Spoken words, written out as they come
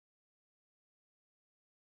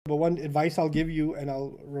but one advice I'll give you, and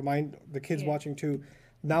I'll remind the kids watching too.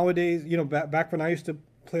 Nowadays, you know, back when I used to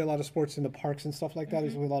play a lot of sports in the parks and stuff like that, I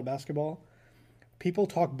used to play a lot of basketball. People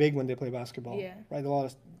talk big when they play basketball, right? A lot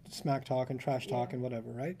of smack talk and trash talk and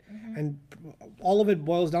whatever, right? And all of it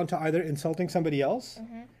boils down to either insulting somebody else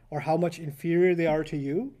or how much inferior they are to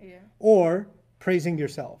you or praising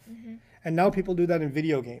yourself. And now people do that in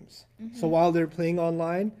video games. So while they're playing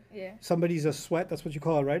online, somebody's a sweat, that's what you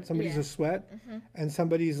call it, right? Somebody's a sweat and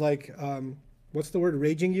somebody's like, what's the word,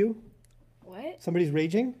 raging you? What? Somebody's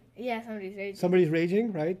raging? Yeah, somebody's raging. Somebody's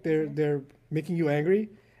raging, right? They're making you angry.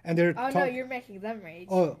 And they're no, you're making them rage.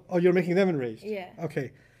 Oh, you're making them enraged. Yeah.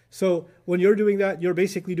 Okay. So when you're doing that, you're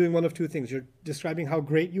basically doing one of two things. You're describing how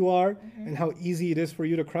great you are and how easy it is for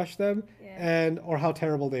you to crush them and or how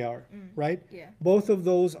terrible they are, right? Yeah. Both of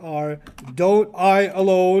those are, don't I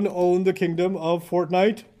alone own the kingdom of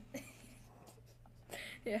Fortnite?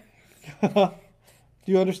 Yeah. Do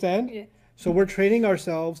you understand? Yeah. So we're training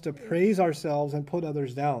ourselves to praise ourselves and put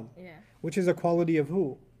others down. Yeah. Which is a quality of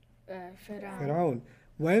who? Firaun. Firaun.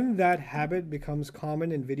 When that habit becomes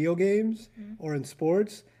common in video games or in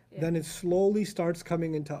sports, then it slowly starts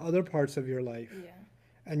coming into other parts of your life. Yeah.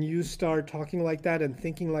 And you start talking like that and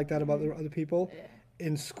thinking like that about other people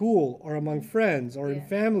in school or among friends or in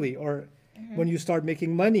family or when you start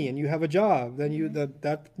making money and you have a job, then you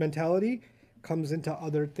that mentality comes into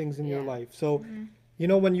other things in your life. So, you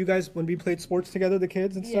know, when we played sports together, the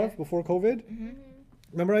kids and stuff before COVID,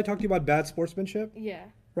 remember I talked to you about bad sportsmanship? Yeah.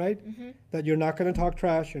 Right? That you're not going to talk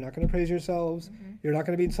trash, you're not going to praise yourselves, you're not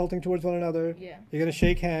going to be insulting towards one another, you're going to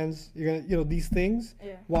shake hands, you're going to, you know, these things.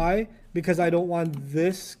 Why? Because I don't want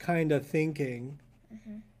this kind of thinking.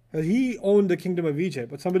 He owned the kingdom of Egypt,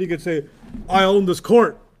 but somebody could say, I own this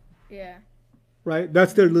court. Yeah. Right?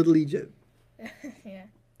 That's their little Egypt. Yeah.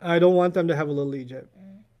 I don't want them to have a little Egypt.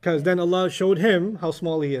 Because then Allah showed him how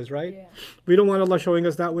small he is, right? Yeah. We don't want Allah showing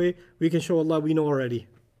us that way. We can show Allah we know already.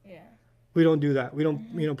 We don't do that. We don't,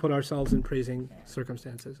 you know, put ourselves in praising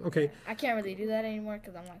circumstances. Okay. I can't really do that anymore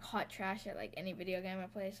because I'm like hot trash at like any video game I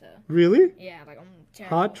play. So. Really? Yeah, like I'm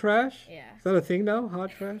terrible. Hot trash? Yeah. Is that a thing now?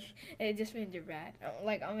 Hot trash? It just means you're bad.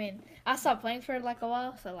 Like I mean, I stopped playing for like a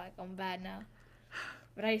while, so like I'm bad now.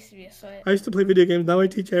 But I used to be a sweat. I used to play video games. Now I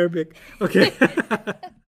teach Arabic. Okay.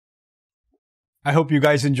 I hope you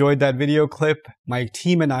guys enjoyed that video clip. My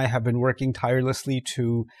team and I have been working tirelessly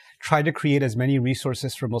to try to create as many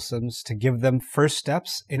resources for Muslims to give them first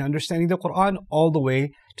steps in understanding the Quran all the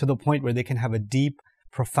way to the point where they can have a deep,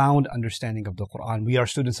 profound understanding of the Quran. We are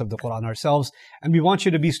students of the Quran ourselves, and we want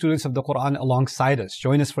you to be students of the Quran alongside us.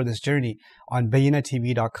 Join us for this journey on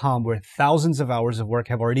bayinatv.com, where thousands of hours of work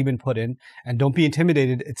have already been put in. And don't be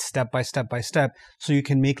intimidated, it's step by step by step, so you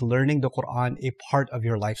can make learning the Quran a part of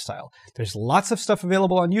your lifestyle. There's lots of stuff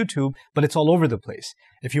available on YouTube, but it's all over the place.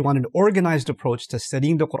 If you want an organized approach to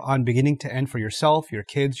studying the Quran beginning to end for yourself, your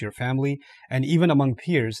kids, your family, and even among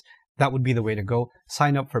peers, that would be the way to go.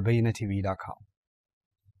 Sign up for bayinatv.com.